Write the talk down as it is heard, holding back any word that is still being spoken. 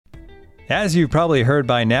As you've probably heard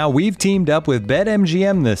by now, we've teamed up with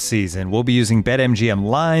BetMGM this season. We'll be using BetMGM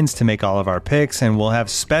lines to make all of our picks, and we'll have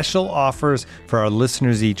special offers for our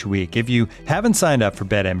listeners each week. If you haven't signed up for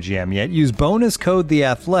BetMGM yet, use bonus code The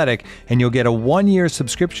Athletic, and you'll get a 1-year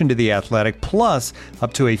subscription to The Athletic, plus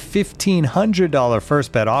up to a $1,500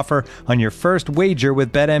 first bet offer on your first wager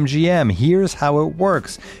with BetMGM. Here's how it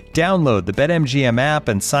works. Download the BetMGM app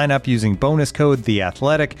and sign up using bonus code The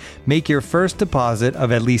Athletic. Make your first deposit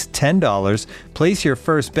of at least $10. Place your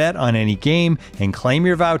first bet on any game and claim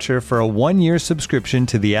your voucher for a 1-year subscription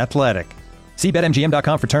to The Athletic. See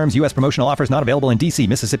BetMGM.com for terms. U.S. promotional offers not available in D.C.,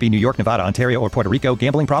 Mississippi, New York, Nevada, Ontario, or Puerto Rico.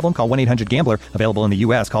 Gambling problem? Call 1-800-GAMBLER. Available in the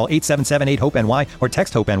U.S. Call 877-8-HOPE-NY or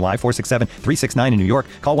text HOPE-NY 467-369 in New York.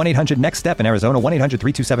 Call 1-800-NEXT-STEP in Arizona.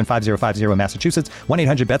 1-800-327-5050 in Massachusetts.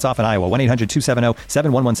 1-800-BETS-OFF in Iowa.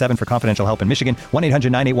 1-800-270-7117 for confidential help in Michigan.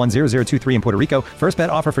 1-800-981-0023 in Puerto Rico. First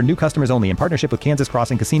bet offer for new customers only in partnership with Kansas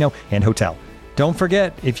Crossing Casino and Hotel. Don't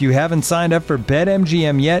forget, if you haven't signed up for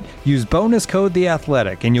BetMGM yet, use bonus code The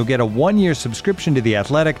Athletic, and you'll get a 1-year subscription to The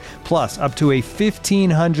Athletic, plus up to a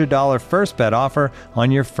 $1,500 first bet offer on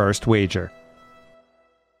your first wager.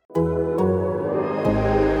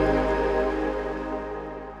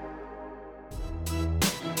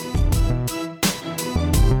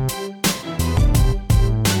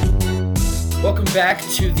 Welcome back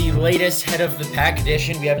to the latest Head of the Pack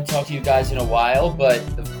edition. We haven't talked to you guys in a while, but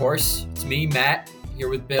of course, it's me, Matt, here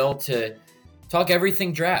with Bill to talk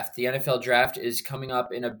everything draft. The NFL draft is coming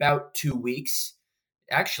up in about 2 weeks.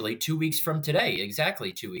 Actually, 2 weeks from today.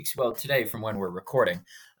 Exactly 2 weeks. Well, today from when we're recording.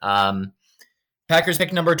 Packers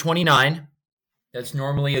pick number 29. That's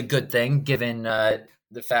normally a good thing, given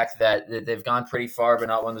the fact that they've gone pretty far but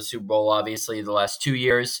not won the Super Bowl, obviously, the last 2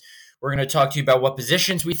 years. We're going to talk to you about what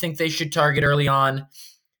positions we think they should target early on,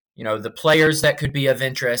 you know, the players that could be of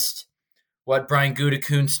interest, what Brian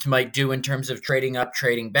Gutekunst might do in terms of trading up,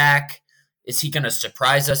 trading back. Is he going to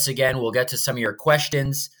surprise us again? We'll get to some of your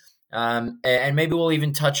questions. And maybe we'll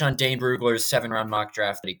even touch on Dane Brugler's 7-round mock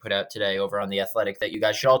draft that he put out today over on The Athletic that you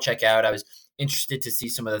guys should all check out. I was interested to see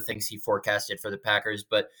some of the things he forecasted for the Packers.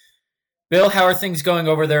 But, Bill, how are things going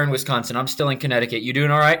over there in Wisconsin? I'm still in Connecticut. You doing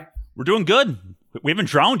all right? We're doing good. We haven't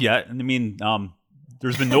drowned yet. I mean,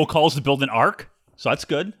 there's been no calls to build an ark, so that's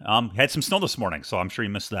good. Had some snow this morning, so I'm sure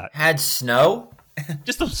you missed that. Had snow?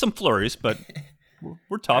 Just some flurries, but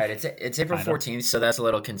we're tough. All right, it's April 14th, so that's a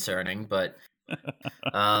little concerning, but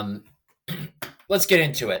let's get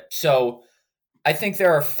into it. So I think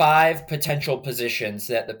there are 5 potential positions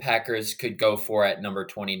that the Packers could go for at number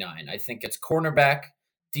 29. I think it's cornerback,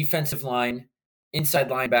 defensive line, inside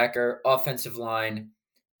linebacker, offensive line,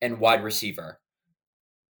 and wide receiver.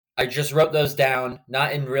 I just wrote those down,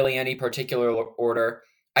 not in really any particular order.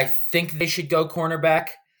 I think they should go cornerback.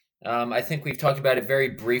 I think we've talked about it very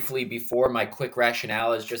briefly before. My quick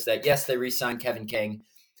rationale is just that, yes, they re-signed Kevin King,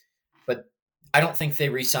 but I don't think they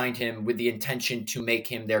re-signed him with the intention to make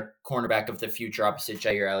him their cornerback of the future opposite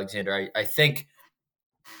Jaire Alexander. I think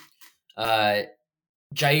Jaire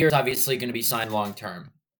is obviously going to be signed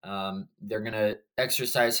long-term. They're going to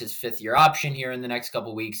exercise his 5th-year option here in the next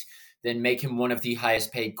couple weeks, then make him one of the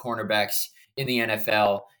highest paid cornerbacks in the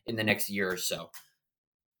NFL in the next year or so.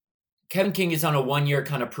 Kevin King is on a 1-year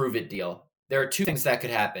kind of prove it deal. There are 2 things that could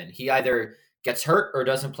happen. He either gets hurt or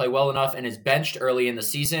doesn't play well enough and is benched early in the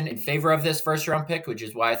season in favor of this first round pick, which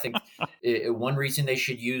is why I think one reason they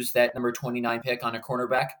should use that number 29 pick on a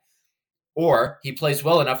cornerback. Or he plays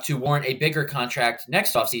well enough to warrant a bigger contract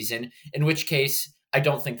next offseason, in which case I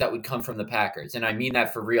don't think that would come from the Packers. And I mean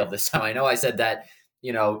that for real this time. I know I said that,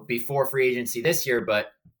 before free agency this year, but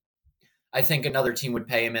I think another team would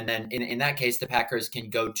pay him. And then in that case, the Packers can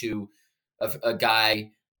go to a guy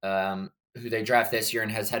who they draft this year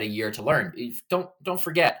and has had a year to learn. Don't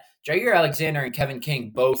forget, Jaire Alexander and Kevin King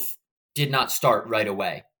both did not start right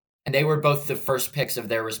away. And they were both the first picks of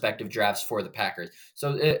their respective drafts for the Packers.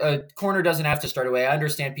 So a corner doesn't have to start away. I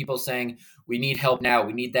understand people saying we need help now.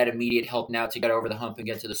 We need that immediate help now to get over the hump and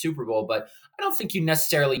get to the Super Bowl. But I don't think you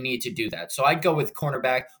necessarily need to do that. So I'd go with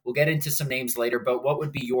cornerback. We'll get into some names later. But what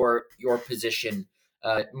would be your position,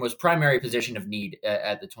 most primary position of need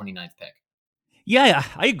at the 29th pick? Yeah,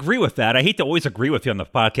 I agree with that. I hate to always agree with you on the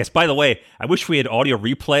podcast. By the way, I wish we had audio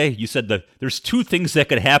replay. You said that there's 2 things that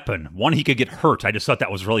could happen. One, he could get hurt. I just thought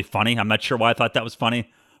that was really funny. I'm not sure why I thought that was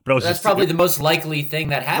funny. But that's probably the most likely thing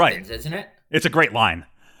that happens, right? Isn't it? It's a great line.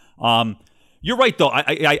 You're right, though.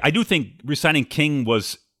 I do think re-signing King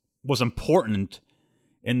was important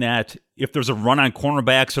in that if there's a run on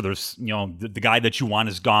cornerbacks or there's, the guy that you want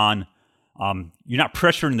is gone, you're not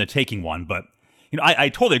pressuring the taking one. But, I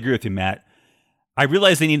totally agree with you, Matt. I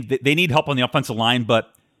realize they need help on the offensive line,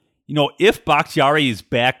 but if Bakhtiari is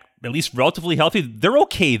back at least relatively healthy, they're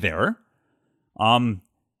okay there.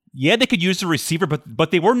 Yeah, they could use the receiver,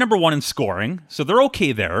 but they were number one in scoring, so they're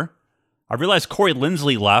okay there. I realize Corey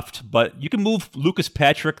Linsley left, but you can move Lucas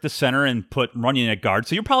Patrick to center and put Runyon at guard,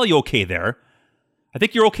 so you're probably okay there. I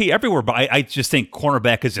think you're okay everywhere, but I just think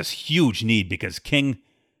cornerback is this huge need because King,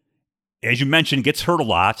 as you mentioned, gets hurt a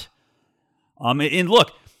lot. And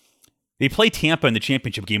look, they play Tampa in the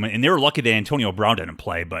championship game, and they were lucky that Antonio Brown didn't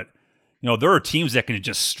play, but there are teams that can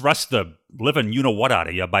just stress the living you-know-what out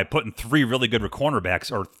of you by putting three really good cornerbacks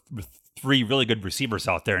or three really good receivers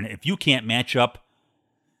out there. And if you can't match up,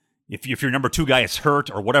 if your number two guy is hurt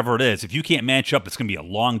or whatever it is, if you can't match up, it's going to be a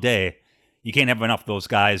long day. You can't have enough of those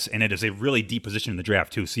guys, and it is a really deep position in the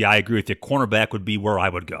draft, too. So, yeah, I agree with you. Cornerback would be where I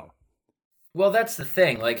would go. Well, that's the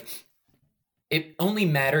thing. Like, it only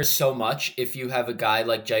matters so much if you have a guy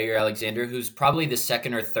like Jair Alexander, who's probably the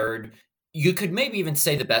second or third, you could maybe even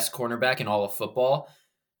say the best cornerback in all of football,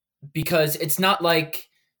 because it's not like,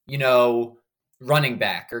 running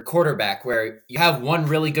back or quarterback where you have one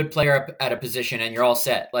really good player up at a position and you're all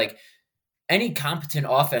set. Like, any competent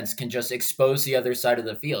offense can just expose the other side of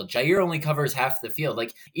the field. Jair only covers half the field.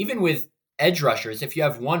 Like, even with edge rushers, if you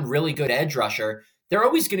have one really good edge rusher, they're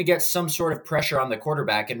always going to get some sort of pressure on the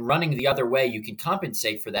quarterback, and running the other way, you can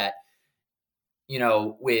compensate for that,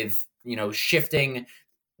 with, shifting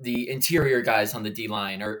the interior guys on the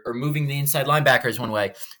D-line or moving the inside linebackers one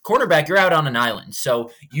way. Cornerback, you're out on an island. So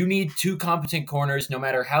you need two competent corners, no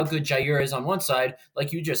matter how good Jair is on one side.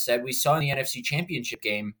 Like you just said, we saw in the NFC Championship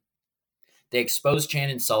game, they exposed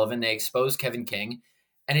Chandon Sullivan, they exposed Kevin King,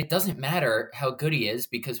 and it doesn't matter how good he is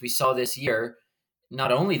because we saw this year,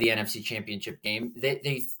 not only the NFC Championship game,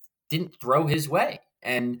 they didn't throw his way.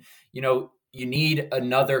 And, you need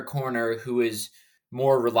another corner who is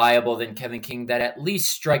more reliable than Kevin King that at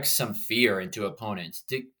least strikes some fear into opponents.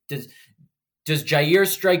 Does Jair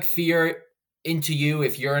strike fear into you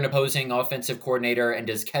if you're an opposing offensive coordinator, and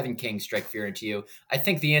does Kevin King strike fear into you? I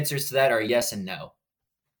think the answers to that are yes and no.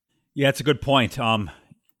 Yeah, it's a good point.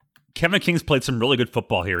 Kevin King's played some really good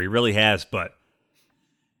football here. He really has, but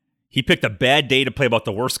he picked a bad day to play about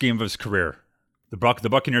the worst game of his career. The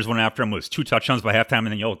Buccaneers went after him, was 2 touchdowns by halftime,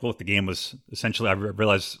 and then look, the game was essentially, I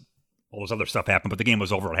realized all this other stuff happened, but the game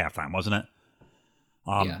was over at halftime, wasn't it?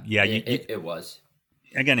 It was.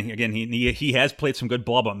 Again, he has played some good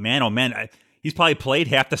ball, but man, oh man, he's probably played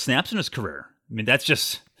half the snaps in his career. I mean, that's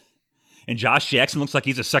just. And Josh Jackson looks like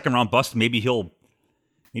he's a second-round bust. Maybe he'll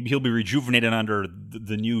be rejuvenated under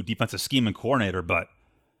the new defensive scheme and coordinator. But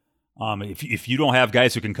if you don't have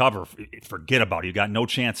guys who can cover, forget about it. You got no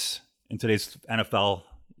chance in today's NFL.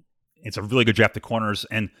 It's a really good draft of corners,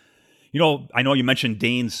 and I know you mentioned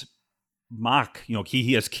Dane's mock.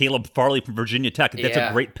 He has Caleb Farley from Virginia Tech. That's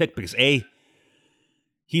a great pick because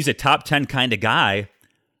he's a top 10 kind of guy,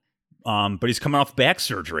 but he's coming off back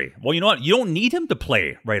surgery. Well, you know what? You don't need him to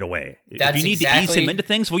play right away. If you need to ease him into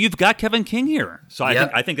things, well, you've got Kevin King here. So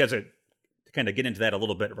I think that's to kind of get into that a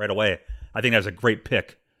little bit right away. I think that's a great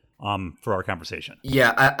pick for our conversation.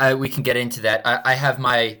 Yeah, we can get into that. I have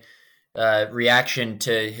my reaction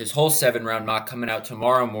to his whole 7-round mock coming out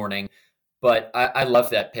tomorrow morning. But I love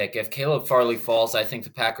that pick. If Caleb Farley falls, I think the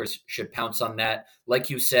Packers should pounce on that. Like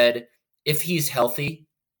you said, if he's healthy,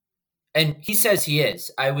 and he says he is.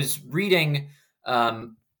 I was reading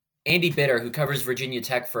Andy Bitter, who covers Virginia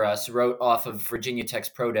Tech for us, wrote off of Virginia Tech's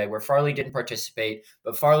Pro Day, where Farley didn't participate.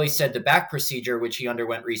 But Farley said the back procedure, which he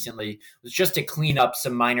underwent recently, was just to clean up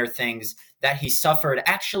some minor things that he suffered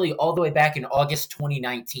actually all the way back in August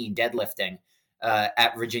 2019, deadlifting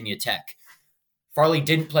at Virginia Tech. Farley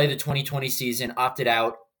didn't play the 2020 season, opted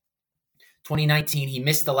out. 2019, he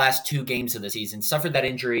missed the last 2 games of the season, suffered that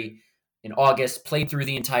injury in August, played through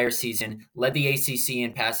the entire season, led the ACC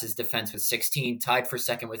in passes defense with 16, tied for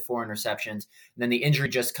second with 4 interceptions. And then the injury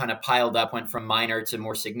just kind of piled up, went from minor to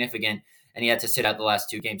more significant, and he had to sit out the last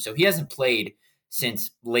 2 games. So he hasn't played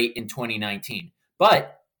since late in 2019.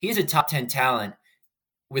 But he's a top 10 talent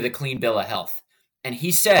with a clean bill of health. And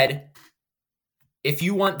he said, if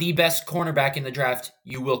you want the best cornerback in the draft,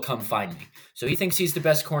 you will come find me. So he thinks he's the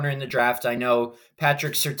best corner in the draft. I know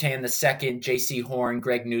Patrick Surtain II, J.C. Horn,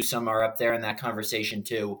 Greg Newsome are up there in that conversation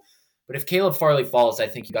too. But if Caleb Farley falls, I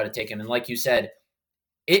think you got to take him. And like you said,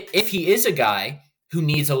 if he is a guy who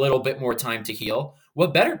needs a little bit more time to heal,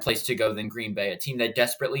 what better place to go than Green Bay, a team that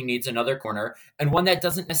desperately needs another corner and one that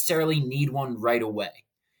doesn't necessarily need one right away.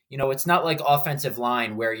 It's not like offensive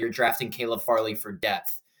line where you're drafting Caleb Farley for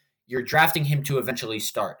depth. You're drafting him to eventually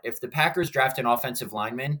start. If the Packers draft an offensive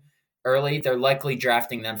lineman early, they're likely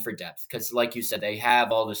drafting them for depth because, like you said, they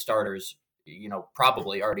have all the starters,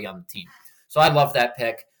 probably already on the team. So I love that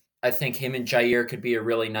pick. I think him and Jair could be a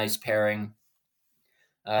really nice pairing.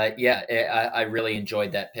 I really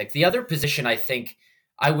enjoyed that pick. The other position, I think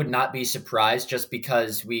I would not be surprised, just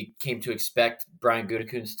because we came to expect Brian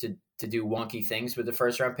Gutekunst to do wonky things with the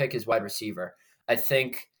first round pick, is wide receiver. I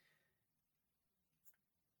think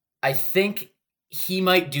he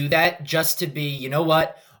might do that just to be, you know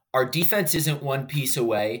what? Our defense isn't one piece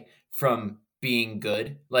away from being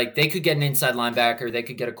good. Like, they could get an inside linebacker, they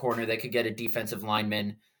could get a corner, they could get a defensive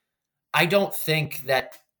lineman. I don't think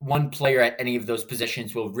that one player at any of those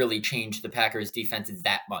positions will really change the Packers' defense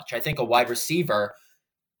that much. I think a wide receiver,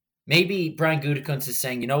 maybe Brian Gutekunst is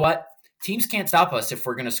saying, you know what? Teams can't stop us if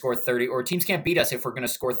we're going to score 30, or teams can't beat us if we're going to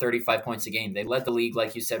score 35 points a game. They led the league,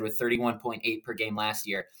 like you said, with 31.8 per game last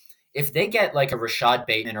year. If they get like a Rashad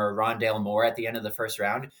Bateman or a Rondale Moore at the end of the first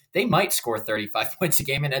round, they might score 35 points a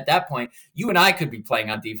game. And at that point, you and I could be playing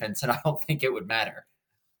on defense, and I don't think it would matter.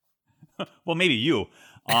 Well, maybe you.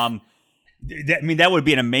 That would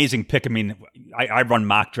be an amazing pick. I mean, I run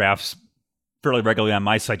mock drafts fairly regularly on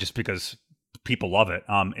my site just because people love it.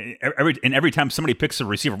 Every time somebody picks a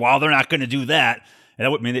receiver, wow, they're not going to do that. And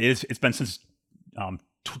that would mean it's been since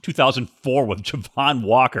 2004 with Javon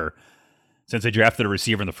Walker since they drafted a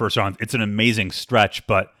receiver in the first round. It's an amazing stretch,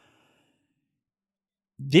 but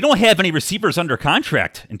they don't have any receivers under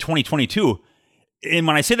contract in 2022. And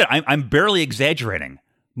when I say that, I'm barely exaggerating.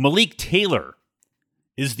 Malik Taylor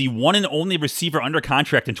is the one and only receiver under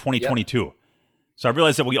contract in 2022. Yep. So I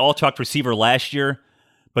realize that we all talked receiver last year,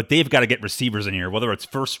 but they've got to get receivers in here, whether it's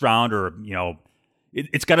first round or,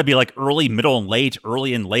 it's got to be like early and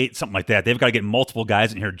late, something like that. They've got to get multiple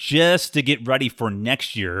guys in here just to get ready for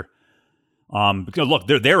next year. Because look,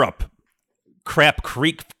 they're up crap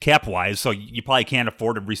creek cap-wise, so you probably can't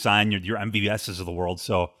afford to re-sign your MVSs of the world.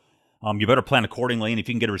 So you better plan accordingly, and if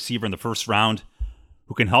you can get a receiver in the first round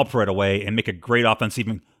who can help right away and make a great offense.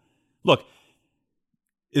 Even look,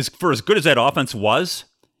 as good as that offense was,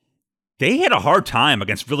 they had a hard time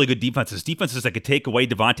against really good defenses that could take away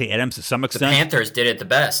Devontae Adams to some extent. The Panthers did it the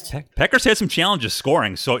best. Packers had some challenges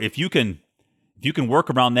scoring, so if you can work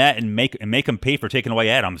around that and make them pay for taking away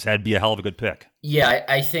Adams, that'd be a hell of a good pick. Yeah,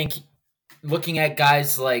 I think looking at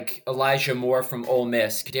guys like Elijah Moore from Ole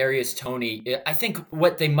Miss, Kadarius Toney, I think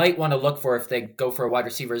what they might want to look for if they go for a wide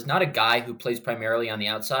receiver is not a guy who plays primarily on the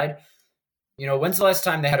outside. When's the last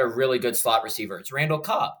time they had a really good slot receiver? It's Randall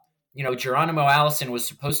Cobb. Geronimo Allison was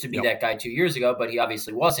supposed to be that guy 2 years ago, but he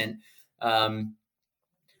obviously wasn't.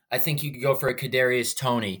 I think you could go for a Kadarius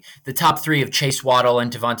Toney. The top three of Chase Waddle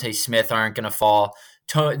and Devontae Smith aren't going to fall.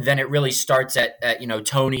 Then it really starts at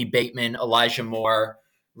Toney, Bateman, Elijah Moore,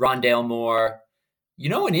 Rondale Moore.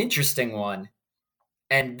 An interesting one,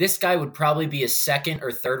 and this guy would probably be a second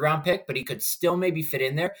or third round pick, but he could still maybe fit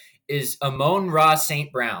in there, is Amon-Ra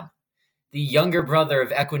St. Brown, the younger brother of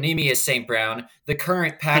Equanimeous St. Brown, the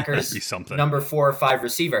current Packers number 4 or 5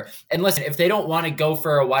 receiver. And listen, if they don't want to go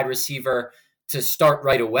for a wide receiver to start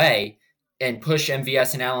right away and push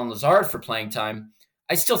MVS and Allen Lazard for playing time,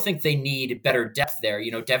 I still think they need better depth there.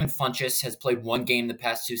 Devin Funchess has played one game the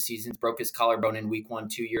past 2 seasons, broke his collarbone in week 1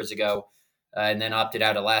 2 years ago, and then opted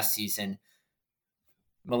out of last season.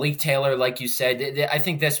 Malik Taylor, like you said, I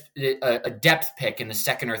think a depth pick in the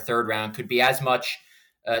second or third round could be as much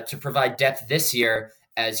to provide depth this year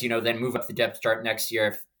as, then move up the depth chart next year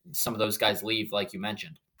if some of those guys leave, like you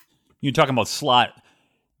mentioned. You're talking about slot.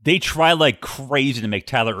 They try like crazy to make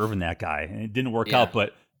Tyler Ervin that guy, and it didn't work out.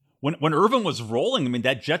 But when Ervin was rolling,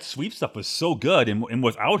 that jet sweep stuff was so good, and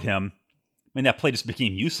without him, that play just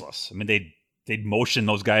became useless. They'd motion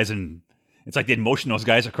those guys, and it's like they'd motion those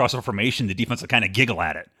guys across a formation. The defense would kind of giggle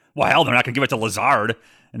at it. Well, hell, they're not going to give it to Lazard,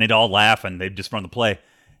 and they'd all laugh, and they'd just run the play.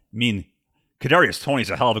 Kadarius Toney's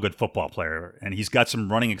a hell of a good football player, and he's got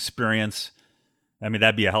some running experience.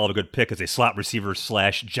 That'd be a hell of a good pick as a slot receiver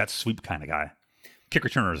 / jet sweep kind of guy. Kick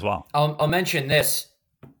returner as well. I'll mention this.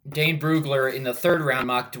 Dane Brugler in the third round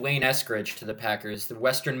mocked Dwayne Eskridge to the Packers, the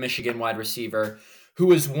Western Michigan wide receiver, who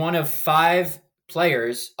was one of 5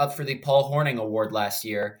 players up for the Paul Hornung Award last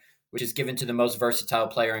year, which is given to the most versatile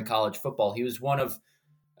player in college football. He was one of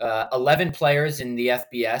 11 players in the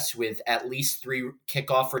FBS with at least 3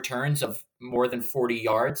 kickoff returns of more than 40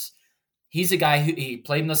 yards. He's a guy who he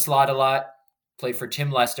played in the slot a lot, played for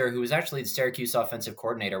Tim Lester, who was actually the Syracuse offensive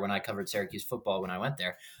coordinator when I covered Syracuse football when I went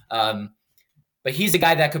there. But he's a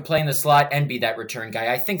guy that could play in the slot and be that return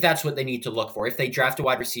guy. I think that's what they need to look for. If they draft a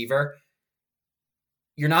wide receiver,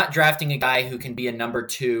 you're not drafting a guy who can be a number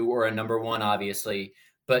 2 or a number 1, obviously,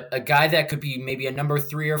 but a guy that could be maybe a number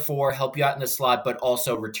 3 or 4, help you out in the slot, but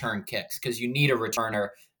also return kicks, because you need a returner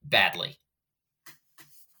badly,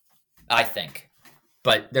 I think.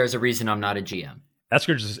 But there's a reason I'm not a GM.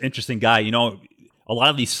 Eskridge is an interesting guy. You know, a lot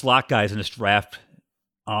of these slot guys in this draft,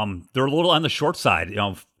 they're a little on the short side. You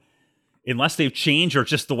know, unless they've changed or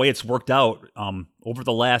just the way it's worked out over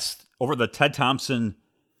the Ted Thompson,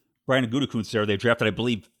 Brandon Gutekunst era, they drafted, I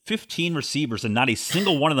believe, 15 receivers, and not a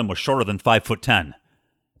single one of them was shorter than 5'10". And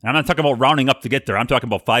I'm not talking about rounding up to get there. I'm talking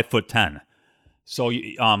about 5'10". So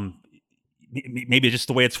maybe just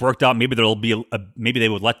the way it's worked out. Maybe maybe they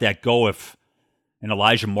would let that go if and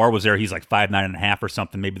Elijah Moore was there. He's like 5'9.5" or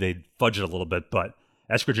something. Maybe they'd fudge it a little bit, but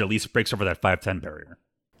Eskridge at least breaks over that 5'10" barrier.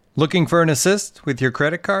 Looking for an assist with your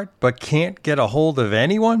credit card, but can't get a hold of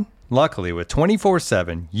anyone? Luckily, with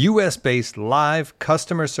 24/7 U.S.-based live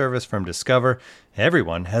customer service from Discover,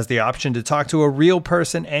 everyone has the option to talk to a real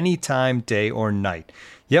person anytime, day or night.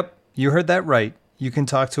 Yep, you heard that right. You can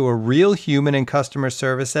talk to a real human in customer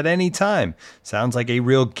service at any time. Sounds like a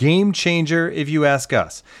real game changer if you ask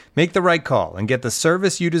us. Make the right call and get the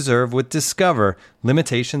service you deserve with Discover.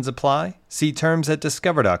 Limitations apply. See terms at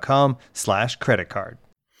discover.com/creditcard.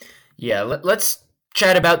 Yeah, let's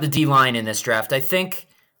chat about the D-line in this draft. I think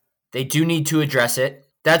they do need to address it.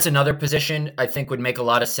 That's another position I think would make a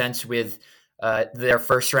lot of sense with their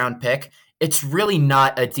first-round pick. It's really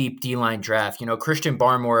not a deep D-line draft. You know, Christian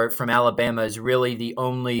Barmore from Alabama is really the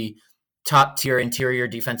only top-tier interior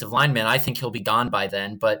defensive lineman. I think he'll be gone by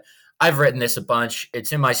then, but I've written this a bunch.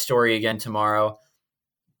 It's in my story again tomorrow.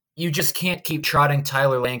 You just can't keep trotting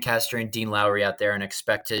Tyler Lancaster and Dean Lowry out there and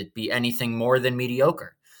expect to be anything more than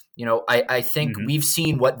mediocre. You know, I think we've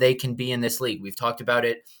seen what they can be in this league. We've talked about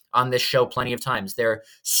it on this show plenty of times. They're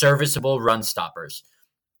serviceable run stoppers.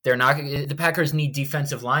 The Packers need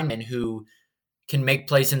defensive linemen who can make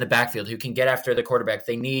plays in the backfield, who can get after the quarterback.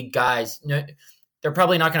 They need guys. They're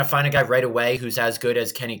probably not going to find a guy right away who's as good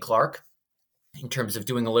as Kenny Clark in terms of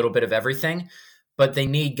doing a little bit of everything, but they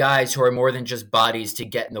need guys who are more than just bodies to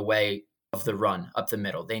get in the way of the run up the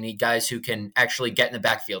middle. They need guys who can actually get in the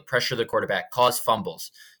backfield, pressure the quarterback, cause fumbles,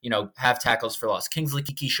 have tackles for loss. Kingsley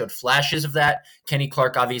Keke showed flashes of that. Kenny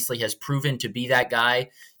Clark obviously has proven to be that guy.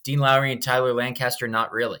 Dean Lowry and Tyler Lancaster,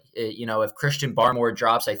 not really. If Christian Barmore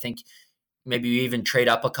drops, I think maybe you even trade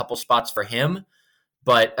up a couple spots for him.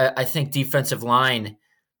 But I think defensive line,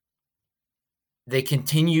 they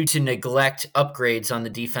continue to neglect upgrades on the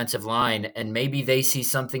defensive line, and maybe they see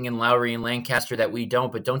something in Lowry and Lancaster that we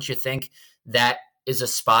don't. But don't you think that is a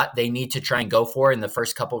spot they need to try and go for in the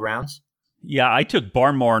first couple rounds? Yeah, I took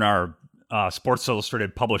Barmore in our Sports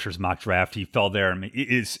Illustrated Publishers mock draft. He fell there.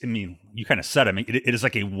 You kind of said it. It is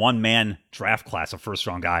like a one-man draft class of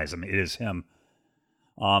first-round guys. It is him.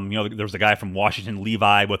 There was a guy from Washington,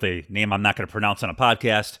 Levi, with a name I'm not going to pronounce on a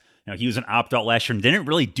podcast. He was an opt-out last year and didn't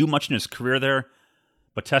really do much in his career there,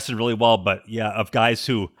 but tested really well. But yeah, of guys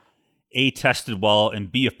who A, tested well and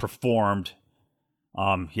B, have performed,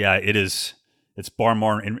 it's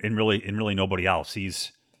Barmore and really nobody else.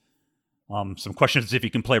 He's some questions if he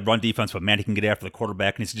can play run defense, but man, he can get after the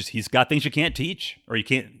quarterback, and he's got things you can't teach or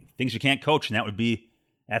things you can't coach, and that would be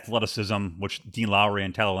athleticism, which Dean Lowry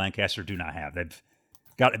and Tyler Lancaster do not have. They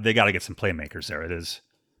got to get some playmakers there. It is,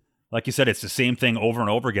 like you said, it's the same thing over and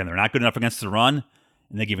over again. They're not good enough against the run,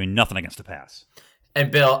 and they give you nothing against the pass.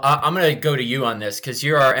 And Bill, I'm going to go to you on this because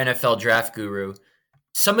you're our NFL draft guru.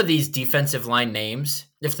 Some of these defensive line names,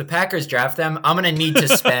 if the Packers draft them, I'm going to need to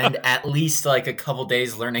spend at least like a couple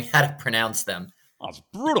days learning how to pronounce them. Oh, it's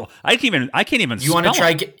brutal. I can't even. You want to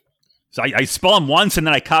try? So I spell them once and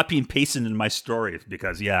then I copy and paste it in my story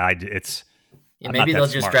because maybe they'll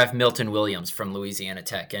just draft Milton Williams from Louisiana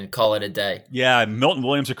Tech and call it a day. Yeah, Milton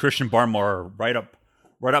Williams or Christian Barmore are right up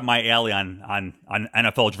my alley on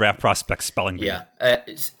NFL draft prospect spelling bee. Yeah,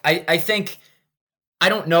 I think I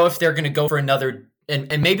don't know if they're going to go for another.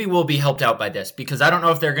 And maybe we'll be helped out by this because I don't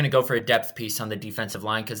know if they're going to go for a depth piece on the defensive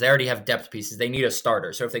line because they already have depth pieces. They need a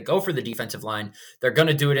starter. So if they go for the defensive line, they're going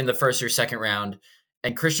to do it in the first or second round.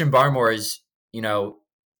 And Christian Barmore is,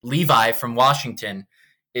 Levi from Washington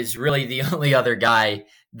is really the only other guy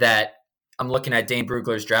that I'm looking at Dane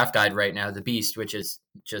Brugler's draft guide right now, The Beast, which is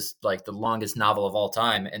just like the longest novel of all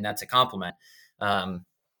time. And that's a compliment.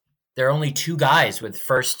 There are only two guys with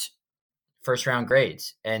first round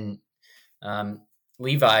grades. And,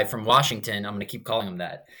 Levi from Washington, I'm going to keep calling him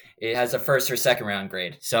that. It has a first or second round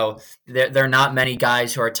grade. So there are not many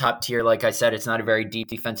guys who are top tier. Like I said, it's not a very deep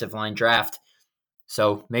defensive line draft.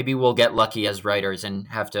 So maybe we'll get lucky as writers and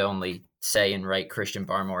have to only say and write Christian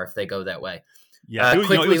Barmore if they go that way. Yeah,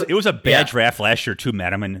 it was a bad draft last year too,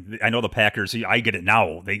 Matt. I know the Packers, I get it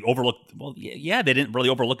now. They overlooked, they didn't really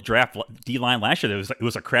overlook draft D-line last year. It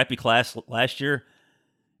was a crappy class last year.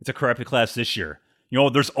 It's a crappy class this year.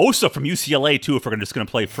 There's Osa from UCLA, too, if we're just going to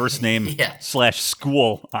play first name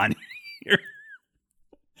 /school on here.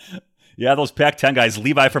 Yeah, those Pac-10 guys,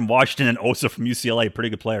 Levi from Washington and Osa from UCLA, pretty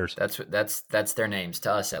good players. That's their names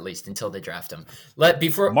to us, at least, until they draft them.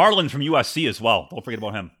 Marlon from USC as well. Don't forget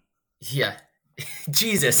about him. Yeah.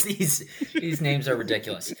 Jesus, these names are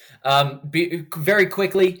ridiculous. Very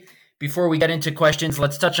quickly, before we get into questions,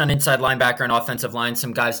 let's touch on inside linebacker and offensive line,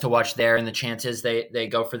 some guys to watch there and the chances they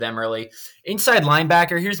go for them early. Inside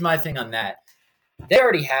linebacker, here's my thing on that. They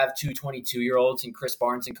already have two 22-year-olds in Chris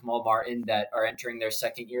Barnes and Kamal Martin that are entering their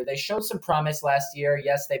second year. They showed some promise last year.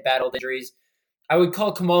 Yes, they battled injuries. I would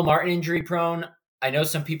call Kamal Martin injury prone. I know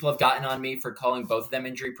some people have gotten on me for calling both of them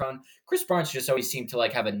injury prone. Chris Barnes just always seemed to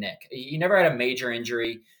have a nick. He never had a major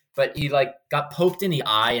injury, but he got poked in the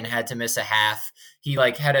eye and had to miss a half. He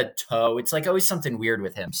had a toe. It's always something weird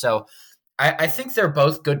with him. So I think they're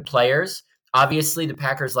both good players. Obviously, the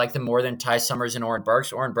Packers like them more than Ty Summers and Oren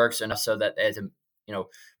Burks. Oren Burks enough so that they had to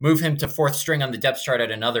move him to fourth string on the depth chart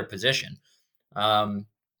at another position.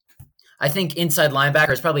 I think inside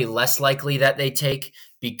linebacker is probably less likely that they take,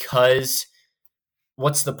 because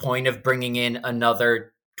what's the point of bringing in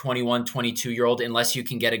another 21, 22-year-old unless you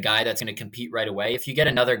can get a guy that's going to compete right away? If you get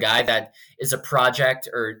another guy that is a project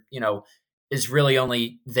or, is really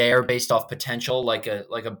only there based off potential, like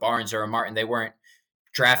a Barnes or a Martin, they weren't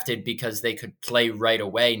drafted because they could play right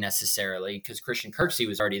away necessarily, because Christian Kirksey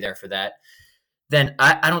was already there for that. Then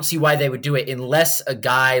I don't see why they would do it unless a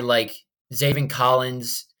guy like Zaven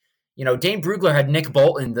Collins, Dane Brugler had Nick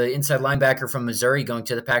Bolton, the inside linebacker from Missouri, going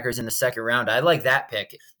to the Packers in the second round. I like that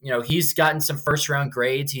pick. He's gotten some first round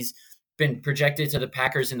grades. He's been projected to the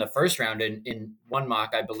Packers in the first round in one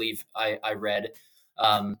mock, I believe I read.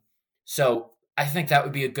 So I think that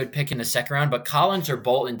would be a good pick in the second round. But Collins or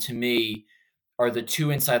Bolton, to me, are the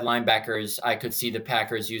two inside linebackers I could see the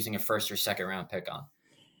Packers using a first or second round pick on.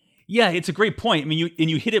 Yeah, it's a great point. I mean,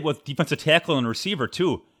 you hit it with defensive tackle and receiver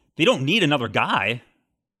too. They don't need another guy.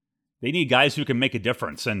 They need guys who can make a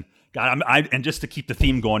difference. And God, and just to keep the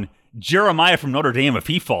theme going, Jeremiah from Notre Dame, if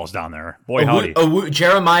he falls down there, boy howdy.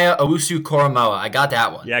 Jeremiah Owusu-Koramoah, I got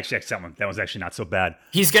that one. Yeah, actually, that was actually not so bad.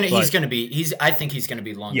 I think he's gonna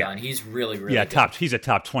be long gone. He's really good. He's a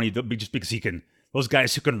top 20 just because he can. Those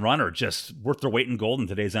guys who can run are just worth their weight in gold in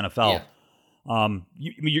today's NFL. Yeah.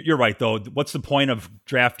 You're right though. What's the point of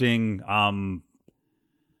drafting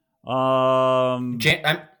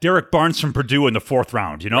Derek Barnes from Purdue in the fourth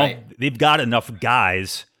round? Right. They've got enough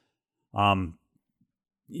guys. You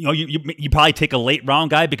probably take a late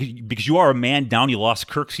round guy because you are a man down. You lost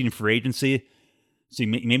Kirksey in free agency, so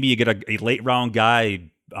maybe you get a late round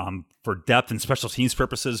guy for depth and special teams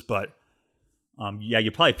purposes. But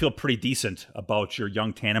you probably feel pretty decent about your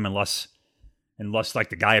young tandem unless like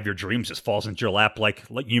the guy of your dreams just falls into your lap, like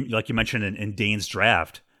you mentioned in Dane's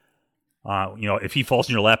draft. If he falls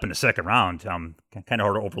in your lap in the second round, kind of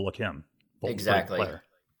hard to overlook him. Exactly.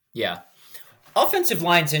 Yeah. Offensive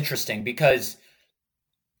line's interesting because,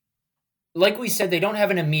 like we said, they don't have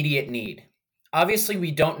an immediate need. Obviously,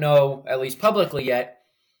 we don't know, at least publicly yet,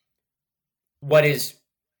 what is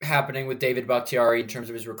happening with David Bakhtiari in terms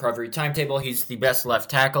of his recovery timetable. He's the best left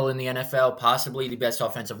tackle in the NFL, possibly the best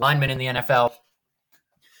offensive lineman in the NFL.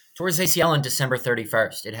 Towards ACL on December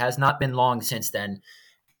 31st. It has not been long since then,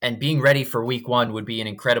 and being ready for week one would be an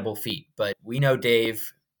incredible feat. But we know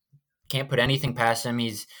Dave can't put anything past him.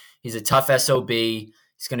 He's a tough SOB.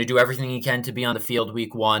 He's going to do everything he can to be on the field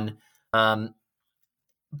week one.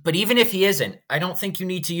 But even if he isn't, I don't think you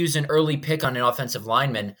need to use an early pick on an offensive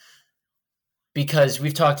lineman, because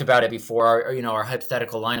we've talked about it before, our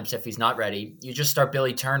hypothetical lineups. If he's not ready, you just start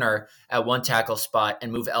Billy Turner at one tackle spot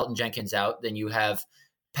and move Elton Jenkins out. Then you have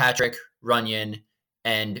Patrick, Runyon,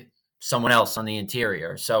 and someone else on the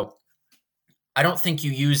interior. So I don't think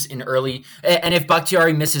you use an early, and if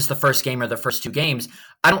Bakhtiari misses the first game or the first two games,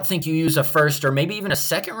 I don't think you use a first or maybe even a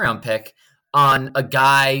second round pick on a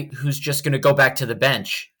guy who's just going to go back to the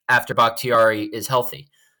bench after Bakhtiari is healthy.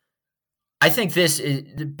 I think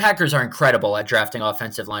the Packers are incredible at drafting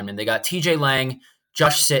offensive linemen. They got TJ Lang,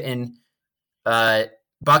 Josh Sitton,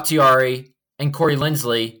 Bakhtiari, and Corey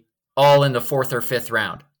Linsley all in the fourth or fifth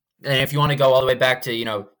round. And if you want to go all the way back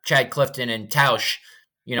to, Chad Clifton and Tausch,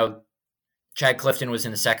 Chad Clifton was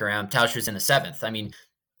in the second round. Tausch was in the seventh. I mean,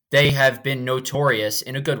 they have been notorious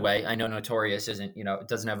in a good way. I know notorious isn't, it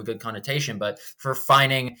doesn't have a good connotation, but for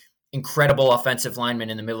finding incredible offensive linemen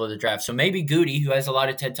in the middle of the draft. So maybe Goody, who has a lot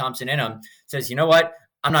of Ted Thompson in him, says, you know what?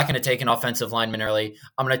 I'm not going to take an offensive lineman early.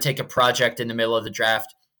 I'm going to take a project in the middle of the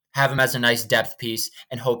draft, have him as a nice depth piece,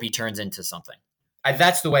 and hope he turns into something.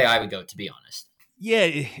 That's the way I would go, to be honest. Yeah,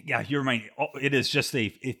 you're right. It is just a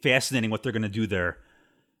fascinating what they're going to do there.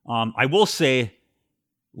 I will say,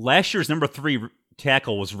 last year's number 3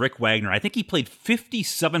 tackle was Rick Wagner. I think he played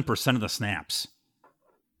 57% of the snaps.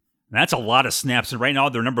 And that's a lot of snaps. And right now,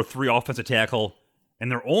 their number 3 offensive tackle and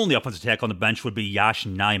their only offensive tackle on the bench would be Yosh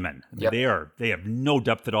Nijman. They have no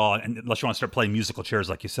depth at all, unless you want to start playing musical chairs,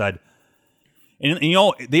 like you said. And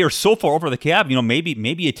they are so far over the cap.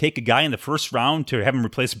 Maybe you take a guy in the first round to have him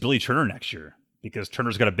replace Billy Turner next year, because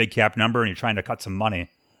Turner's got a big cap number and you're trying to cut some money.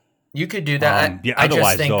 You could do that.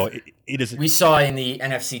 Otherwise, though, it is. We saw in the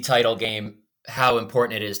NFC title game how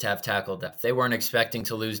important it is to have tackle depth. They weren't expecting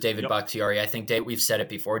to lose David Bakhtiari. I think we've said it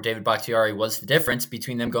before. David Bakhtiari was the difference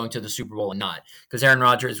between them going to the Super Bowl and not. Because Aaron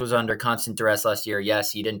Rodgers was under constant duress last year.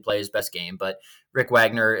 Yes, he didn't play his best game, but Rick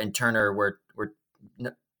Wagner and Turner were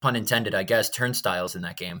pun intended, I guess, turnstiles in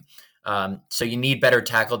that game. So you need better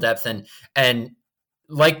tackle depth. And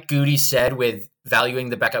like Goody said, with valuing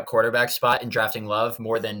the backup quarterback spot and drafting Love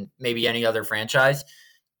more than maybe any other franchise,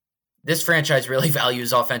 this franchise really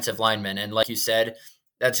values offensive linemen. And like you said,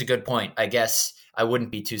 that's a good point. I guess I wouldn't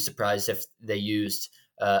be too surprised if they used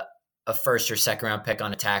a first or second round pick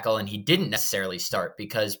on a tackle and he didn't necessarily start,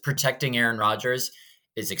 because protecting Aaron Rodgers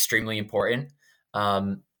is extremely important.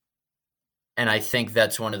 And I think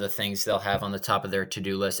that's one of the things they'll have on the top of their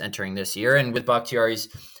to-do list entering this year. And with Bakhtiari's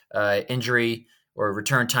injury or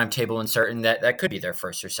return timetable uncertain, that could be their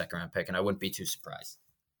first or second round pick, and I wouldn't be too surprised.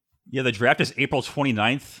 Yeah, the draft is April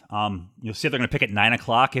 29th. You'll see if they're going to pick at 9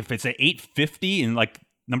 o'clock. If it's at 8:50 and like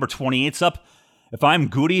number 28's up, if I'm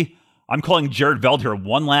Goody, I'm calling Jared Veldheer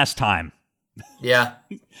one last time. Yeah.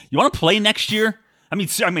 You want to play next year? I mean,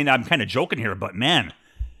 I'm kind of joking here, but man,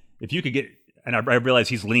 if you could get, and I realize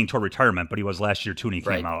he's leaning toward retirement, but he was last year too when he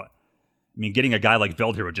came out. I mean, getting a guy like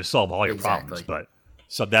Veldheer would just solve all your problems. But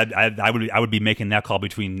so that I would be making that call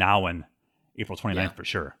between now and April 29th for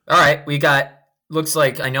sure. All right, we got. Looks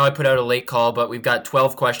like, I know I put out a late call, but we've got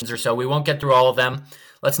 12 questions or so. We won't get through all of them.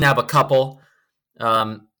 Let's nab a couple.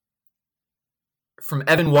 From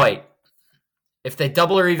Evan White, if they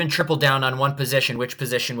double or even triple down on one position, which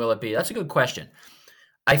position will it be? That's a good question.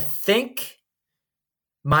 I think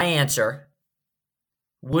my answer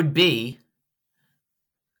would be,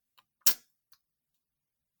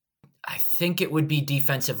 I think it would be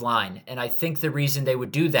defensive line. And I think the reason they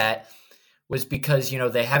would do that was because,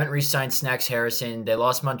 they haven't re-signed Snacks Harrison. They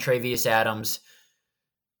lost Montrevious Adams.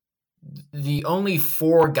 The only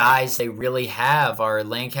 4 guys they really have are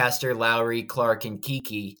Lancaster, Lowry, Clark, and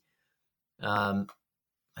Kiki. I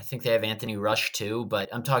think they have Anthony Rush too, but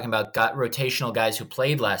I'm talking about rotational guys who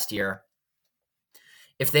played last year.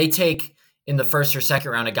 If they take in the first or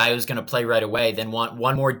second round a guy who's going to play right away, then want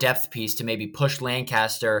one more depth piece to maybe push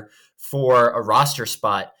Lancaster for a roster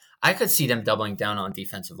spot, I could see them doubling down on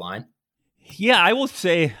defensive line. Yeah, I will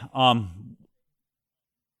say,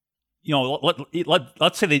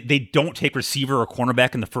 let's say they don't take receiver or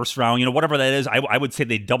cornerback in the first round. Whatever that is, I would say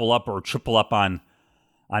they double up or triple up on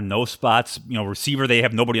those spots. Receiver, they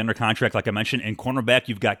have nobody under contract, like I mentioned. And cornerback,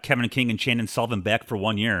 you've got Kevin King and Chandon Sullivan back for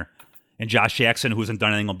 1 year. And Josh Jackson, who hasn't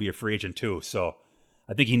done anything, will be a free agent too. So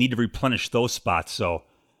I think you need to replenish those spots. So,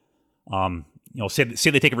 say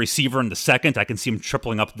they take a receiver in the second, I can see them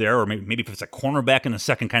tripling up there. Or maybe if it's a cornerback in the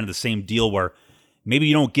second, kind of the same deal where maybe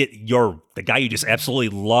you don't get the guy you just absolutely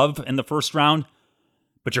love in the first round,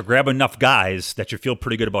 but you grab enough guys that you feel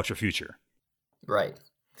pretty good about your future. Right.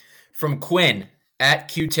 From Quinn at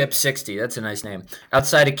QTip60, that's a nice name.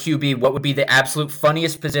 Outside of QB, what would be the absolute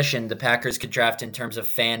funniest position the Packers could draft in terms of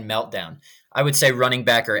fan meltdown? I would say running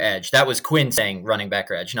back or edge. That was Quinn saying running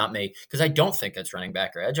back or edge, not me, because I don't think it's running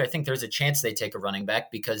back or edge. I think there's a chance they take a running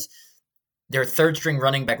back because their third-string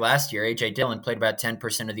running back last year, A.J. Dillon, played about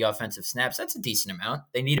 10% of the offensive snaps. That's a decent amount.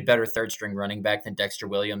 They need a better third-string running back than Dexter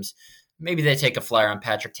Williams. Maybe they take a flyer on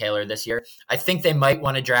Patrick Taylor this year. I think they might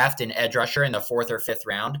want to draft an edge rusher in the 4th or 5th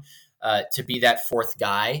round to be that 4th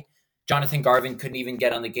guy. Jonathan Garvin couldn't even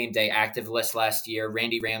get on the game day active list last year.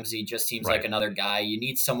 Randy Ramsey just seems like another guy. You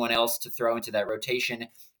need someone else to throw into that rotation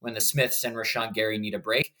when the Smiths and Rashawn Gary need a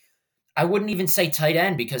break. I wouldn't even say tight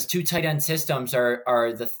end because 2 tight end systems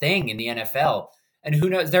are the thing in the NFL. And who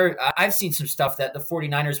knows? I've seen some stuff that the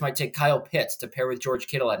 49ers might take Kyle Pitts to pair with George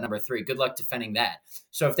Kittle at number 3. Good luck defending that.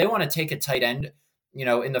 So if they want to take a tight end,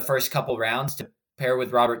 in the first couple rounds to pair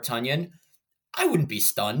with Robert Tonyan, I wouldn't be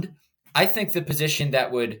stunned. I think the position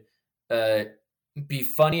that would be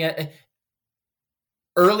funny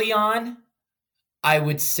early on, I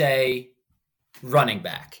would say running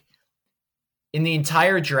back. In the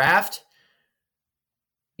entire draft,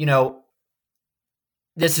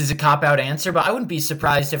 this is a cop-out answer, but I wouldn't be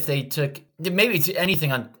surprised if they took maybe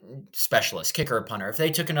anything on specialist, kicker or punter. If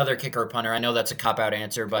they took another kicker or punter, I know that's a cop-out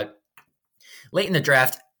answer, but late in the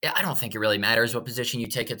draft, I don't think it really matters what position you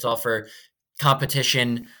take. It's all for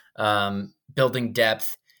competition, building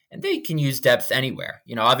depth, and they can use depth anywhere.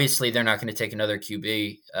 Obviously they're not going to take another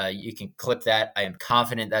QB. You can clip that. I am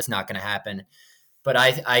confident that's not going to happen. But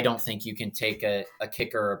I don't think you can take a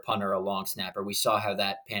kicker, a punter, a long snapper. We saw how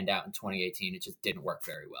that panned out in 2018. It just didn't work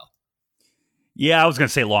very well. Yeah, I was going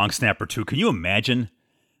to say long snapper too. Can you imagine?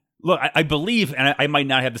 Look, I believe, and I might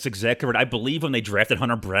not have this exact right, I believe when they drafted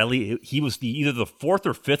Hunter Bradley, he was either the 4th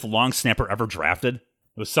or 5th long snapper ever drafted.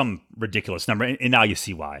 It was some ridiculous number, and now you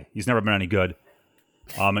see why. He's never been any good.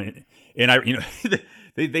 They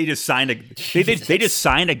just signed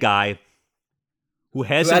a guy who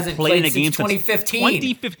hasn't played in a game since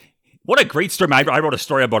 2015. What a great story. I wrote a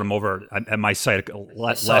story about him over at my site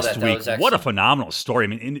last week. What a phenomenal story. I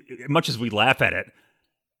mean, much as we laugh at it,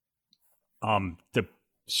 the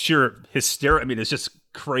sheer hysteria. I mean, it's just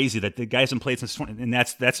crazy that the guy hasn't played since 20, and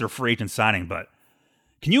that's their free agent signing. But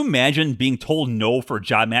can you imagine being told no for a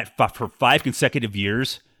job, Matt, for 5 consecutive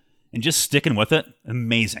years and just sticking with it?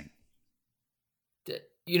 Amazing.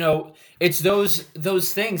 It's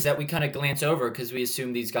those things that we kind of glance over because we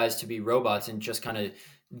assume these guys to be robots and just kind of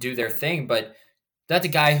do their thing. But that's a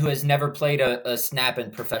guy who has never played a snap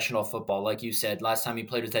in professional football. Like you said, last time he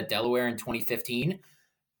played was at Delaware in 2015.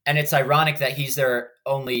 And it's ironic that he's their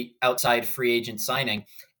only outside free agent signing.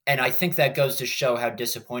 And I think that goes to show how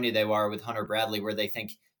disappointed they are with Hunter Bradley, where they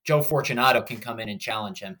think Joe Fortunato can come in and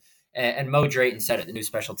challenge him. And Mo Drayton said it, the new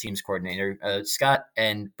special teams coordinator. Scott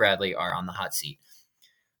and Bradley are on the hot seat.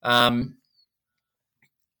 All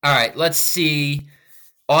right, let's see.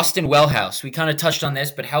 Austin Wellhouse. We kind of touched on this,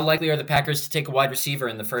 but how likely are the Packers to take a wide receiver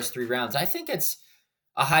in the first 3 rounds? I think it's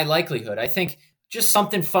a high likelihood. I think just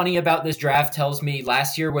something funny about this draft tells me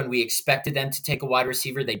last year when we expected them to take a wide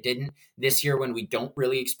receiver, they didn't. This year when we don't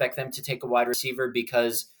really expect them to take a wide receiver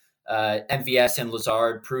because MVS and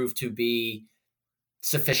Lazard proved to be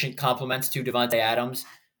sufficient complements to Devontae Adams,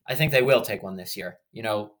 I think they will take one this year.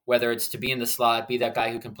 Whether it's to be in the slot, be that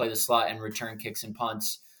guy who can play the slot and return kicks and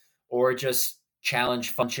punts, or just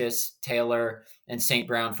challenge Funchess, Taylor, and St.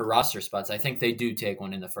 Brown for roster spots. I think they do take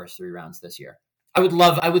one in the first 3 rounds this year. I would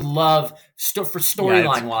love for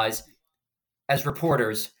storyline wise, as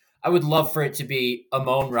reporters, I would love for it to be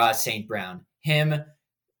Amon-Ra St. Brown, him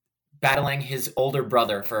battling his older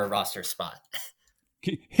brother for a roster spot.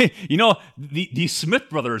 The Smith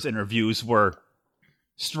brothers interviews were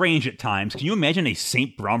strange at times. Can you imagine a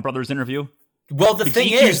St. Brown brothers interview? Well, the thing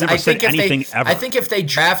is, I think if they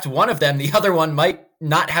draft one of them, the other one might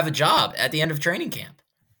not have a job at the end of training camp.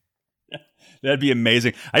 That'd be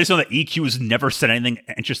amazing. I just know that EQ has never said anything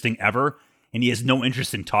interesting ever, and he has no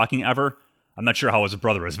interest in talking ever. I'm not sure how his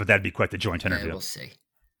brother is, but that'd be quite the joint interview. Yeah, we'll see.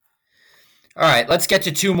 All right, let's get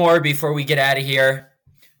to 2 more before we get out of here.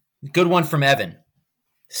 Good one from Evan.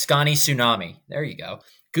 Scotty Tsunami. There you go.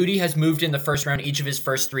 Goody has moved in the first round each of his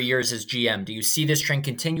first 3 years as GM. Do you see this trend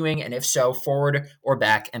continuing? And if so, forward or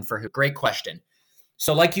back? And for who? Great question.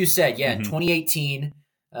 So like you said, in 2018,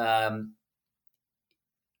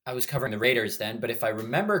 I was covering the Raiders then, but if I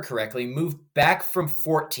remember correctly, moved back from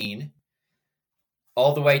 14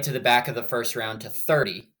 all the way to the back of the first round to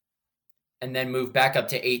 30, and then moved back up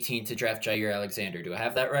to 18 to draft Jair Alexander. Do I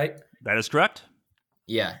have that right? That is correct.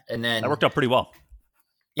 Yeah, and then that worked out pretty well.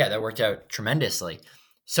 Yeah, that worked out tremendously.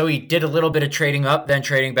 So he did a little bit of trading up, then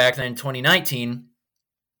trading back. Then in 2019,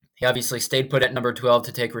 he obviously stayed put at number 12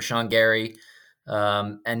 to take Rashawn Gary.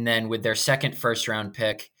 And then with their second first-round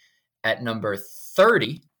pick at number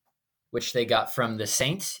 30, which they got from the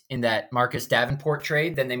Saints in that Marcus Davenport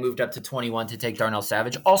trade, then they moved up to 21 to take Darnell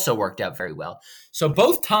Savage. Also worked out very well. So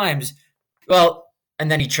both times,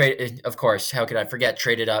 and then he traded, of course, how could I forget,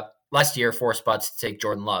 traded up last year 4 spots to take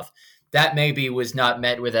Jordan Love. That maybe was not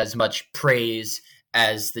met with as much praise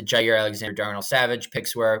as the Jair Alexander, Darnell Savage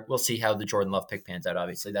picks were. We'll see how the Jordan Love pick pans out.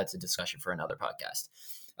 Obviously, that's a discussion for another podcast.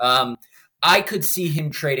 I could see him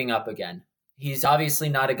trading up again. He's obviously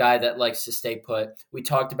not a guy that likes to stay put. We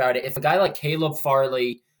talked about it. If a guy like Caleb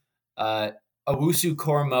Farley, Owusu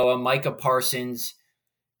Koromoa, Micah Parsons,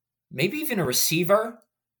 maybe even a receiver,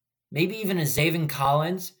 maybe even a Zaven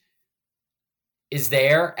Collins is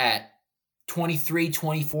there at 23,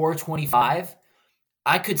 24, 25,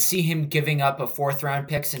 I could see him giving up a 4th-round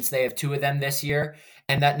pick since they have 2 of them this year,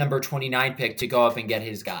 and that number 29 pick to go up and get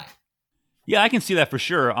his guy. Yeah, I can see that for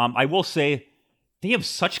sure. I will say they have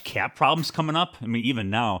such cap problems coming up. I mean, even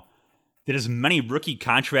now, that as many rookie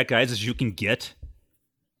contract guys as you can get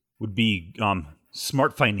would be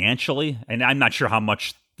smart financially. And I'm not sure how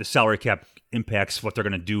much the salary cap impacts what they're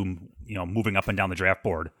going to do, moving up and down the draft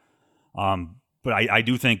board. But I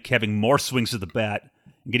do think having more swings of the bat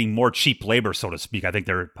and getting more cheap labor, so to speak, I think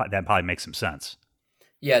that probably makes some sense.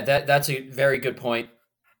 Yeah, that's a very good point.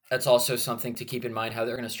 That's also something to keep in mind how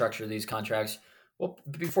they're going to structure these contracts. Well,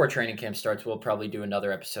 before training camp starts, we'll probably do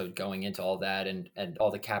another episode going into all that and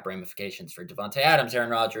all the cap ramifications for Devontae Adams,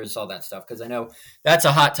 Aaron Rodgers, all that stuff, because I know that's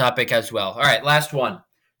a hot topic as well. All right, last one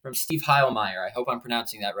from Steve Heilmeyer. I hope I'm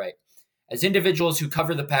pronouncing that right. As individuals who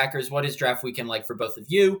cover the Packers, what is draft weekend like for both of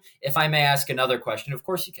you? If I may ask another question, of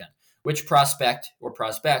course you can. Which prospect or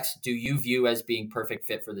prospects do you view as being perfect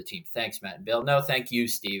fit for the team? Thanks, Matt and Bill. No, thank you,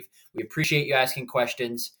 Steve. We appreciate you asking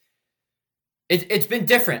questions. It's been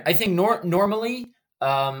different. I think normally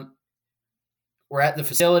we're at the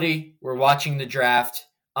facility, we're watching the draft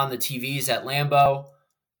on the TVs at Lambeau.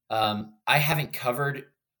 I haven't covered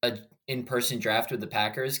an in-person draft with the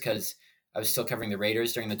Packers because I was still covering the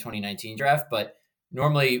Raiders during the 2019 draft. But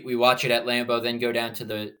normally we watch it at Lambeau, then go down to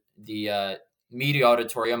the media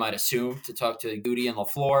auditorium, I'd assume, to talk to Goody and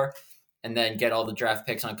LaFleur, and then get all the draft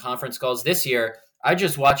picks on conference calls. This year, I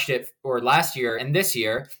just watched it, or last year, and this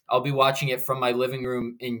year, I'll be watching it from my living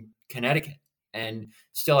room in Connecticut and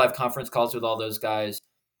still have conference calls with all those guys.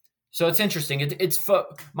 So it's interesting.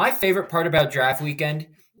 My favorite part about draft weekend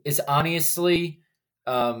is honestly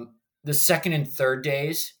the second and third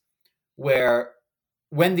days, where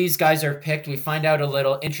when these guys are picked, we find out a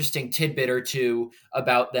little interesting tidbit or two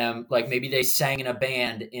about them. Like maybe they sang in a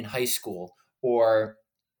band in high school, or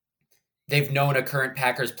they've known a current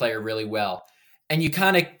Packers player really well. And you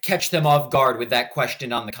kind of catch them off guard with that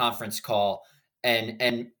question on the conference call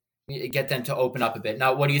and get them to open up a bit.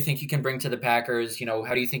 Now, what do you think you can bring to the Packers?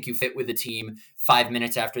 How do you think you fit with the team 5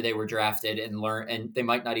 minutes after they were drafted and they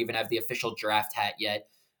might not even have the official draft hat yet?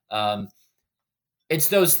 It's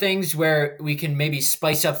those things where we can maybe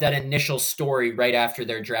spice up that initial story right after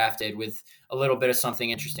they're drafted with a little bit of something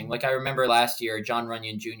interesting. Like I remember last year, John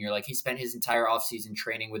Runyon Jr., he spent his entire offseason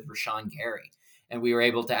training with Rashawn Gary. And we were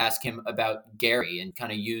able to ask him about Gary and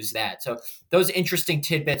kind of use that. So those interesting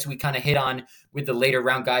tidbits we kind of hit on with the later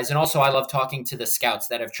round guys. And also I love talking to the scouts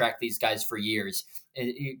that have tracked these guys for years.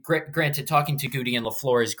 And granted, talking to Goody and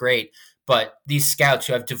LaFleur is great, but these scouts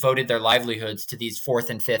who have devoted their livelihoods to these 4th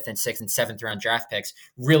and 5th and 6th and 7th round draft picks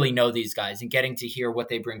really know these guys, and getting to hear what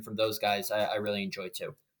they bring from those guys, I really enjoy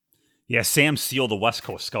too. Yeah, Sam Seal, the West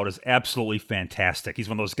Coast scout, is absolutely fantastic. He's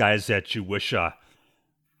one of those guys that you wish would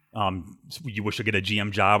get a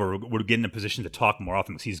GM job or would get in a position to talk more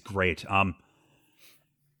often because he's great.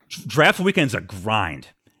 Draft weekend's a grind.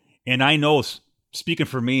 And I know, speaking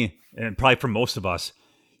for me, and probably for most of us,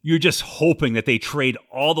 you're just hoping that they trade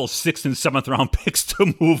all those 6th and 7th round picks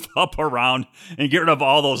to move up around and get rid of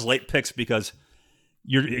all those late picks because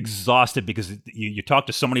you're exhausted because you talk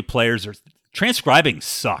to so many players. Transcribing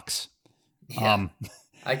sucks. Yeah.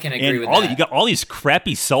 I can agree with that. You got all these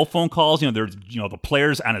crappy cell phone calls. There's the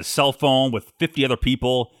players on his cell phone with 50 other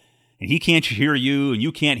people, and he can't hear you, and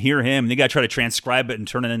you can't hear him. And they got to try to transcribe it and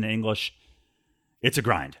turn it into English. It's a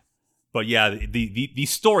grind. But yeah, the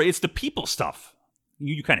story, it's the people stuff.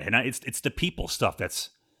 You kind of, it's the people stuff that's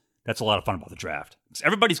a lot of fun about the draft.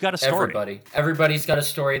 Everybody's got a story. Everybody's got a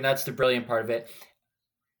story, and that's the brilliant part of it.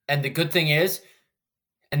 And the good thing is,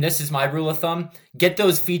 and this is my rule of thumb, get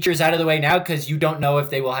those features out of the way now because you don't know if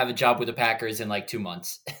they will have a job with the Packers in 2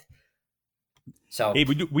 months. So hey,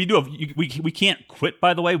 we can't quit,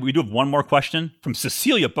 by the way. We do have one more question from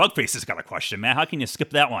Cecilia Bugface has got a question, man. How can you skip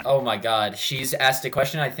that one? Oh my God. She's asked a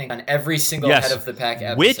question, I think, on every single Head of the Pack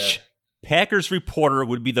episode. Which Packers reporter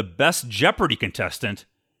would be the best Jeopardy contestant?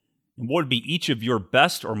 And what would be each of your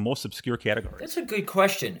best or most obscure categories? That's a good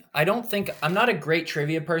question. I'm not a great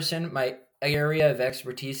trivia person. My area of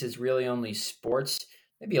expertise is really only sports,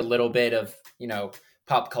 maybe a little bit of,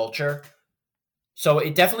 pop culture. So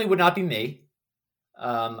it definitely would not be me.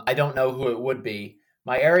 I don't know who it would be.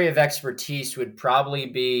 My area of expertise would probably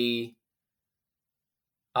be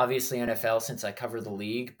obviously NFL since I cover the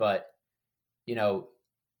league, but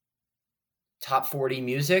top 40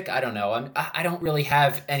 music. I don't know. I don't really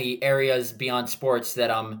have any areas beyond sports that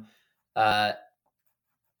I'm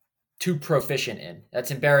too proficient in. That's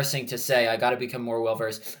embarrassing to say. I got to become more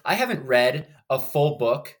well-versed. I haven't read a full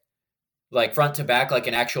book, front to back,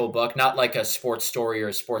 an actual book, not like a sports story or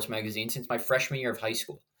a sports magazine, since my freshman year of high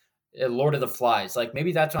school. Lord of the Flies.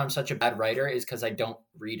 Maybe that's why I'm such a bad writer, is because I don't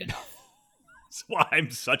read enough. That's why I'm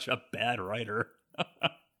such a bad writer. How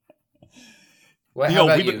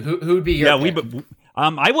about you? Who would be your pick?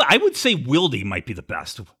 I would say Wildy might be the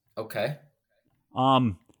best. Okay.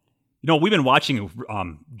 We've been watching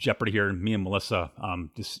Jeopardy here, me and Melissa,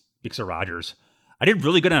 this Mixer Rogers. I did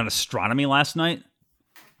really good on astronomy last night.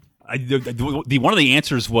 One of the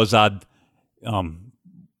answers was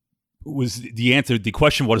was the answer. The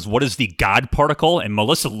question was, what is the God particle? And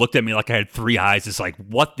Melissa looked at me like I had three eyes. It's like,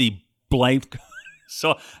 what the blank?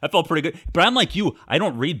 So I felt pretty good. But I'm like you. I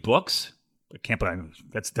don't read books. I can't believe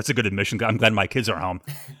that's a good admission. I'm glad my kids are home.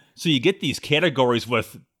 So you get these categories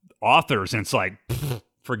with authors, and it's like,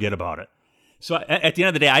 forget about it. So at the end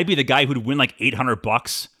of the day, I'd be the guy who'd win like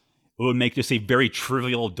 $800. It would make just a very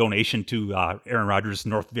trivial donation to Aaron Rodgers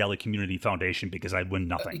North Valley Community Foundation because I'd win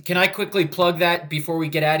nothing. Can I quickly plug that before we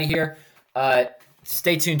get out of here?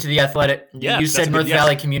 Stay tuned to The Athletic. Yeah, you said North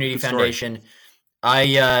Valley Community Good Foundation.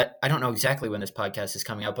 I don't know exactly when this podcast is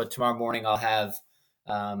coming out, but tomorrow morning I'll have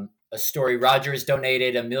a story. Rodgers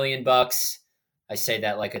donated $1 million. I say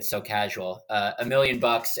that like it's so casual. $1 million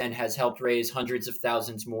and has helped raise hundreds of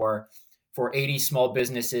thousands more for 80 small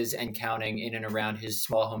businesses and counting in and around his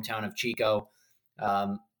small hometown of Chico.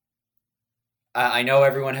 I know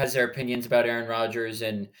everyone has their opinions about Aaron Rodgers,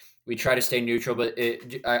 and we try to stay neutral, but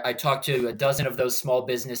I talked to a dozen of those small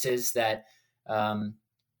businesses that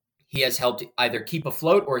he has helped either keep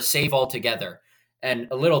afloat or save altogether. And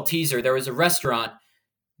a little teaser, there was a restaurant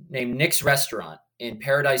named Nick's Restaurant in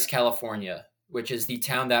Paradise, California, which is the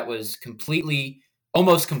town that was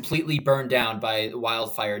almost completely burned down by the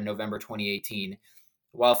wildfire in November 2018.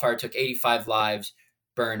 The wildfire took 85 lives,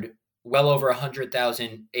 burned well over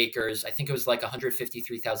 100,000 acres. I think it was like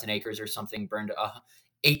 153,000 acres or something, burned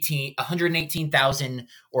 118,000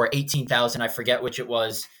 or 18,000. I forget which it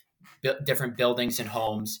was, different buildings and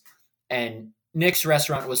homes. And Nick's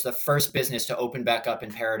Restaurant was the first business to open back up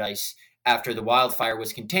in Paradise after the wildfire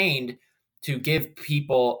was contained, to give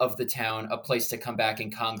people of the town a place to come back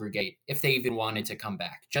and congregate if they even wanted to come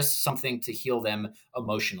back, just something to heal them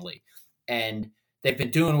emotionally. And they've been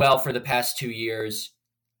doing well for the past 2 years.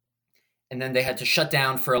 And then they had to shut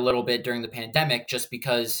down for a little bit during the pandemic just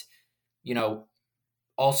because,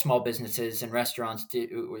 all small businesses and restaurants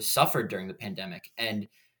suffered during the pandemic. And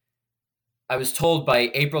I was told by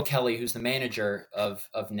April Kelly, who's the manager of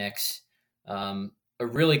Nick's, a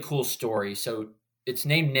really cool story. So it's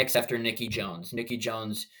named Nick's after Nikki Jones. Nikki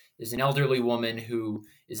Jones is an elderly woman who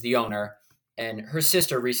is the owner, and her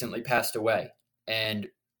sister recently passed away. And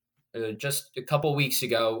just a couple weeks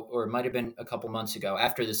ago, or it might have been a couple months ago,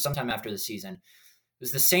 sometime after the season, it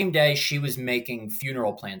was the same day she was making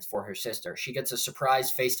funeral plans for her sister. She gets a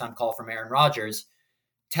surprise FaceTime call from Aaron Rodgers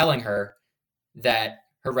telling her that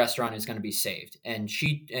her restaurant is going to be saved. And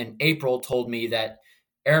April told me that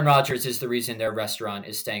Aaron Rodgers is the reason their restaurant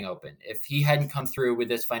is staying open. If he hadn't come through with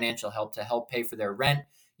this financial help to help pay for their rent,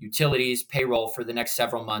 utilities, payroll for the next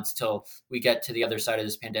several months till we get to the other side of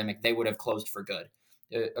this pandemic, they would have closed for good.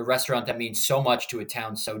 A restaurant that means so much to a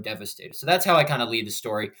town so devastated. So that's how I kind of lead the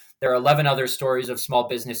story. There are 11 other stories of small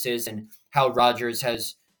businesses and how Rodgers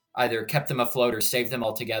has either kept them afloat or saved them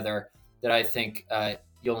altogether that I think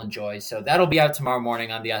you'll enjoy. So that'll be out tomorrow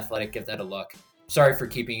morning on The Athletic. Give that a look. Sorry for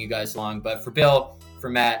keeping you guys long, but for Bill, for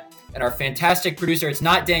Matt, and our fantastic producer, it's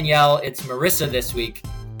not Danielle, it's Marissa this week.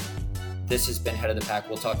 This has been Head of the Pack.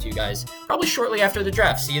 We'll talk to you guys probably shortly after the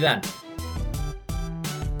draft. See you then.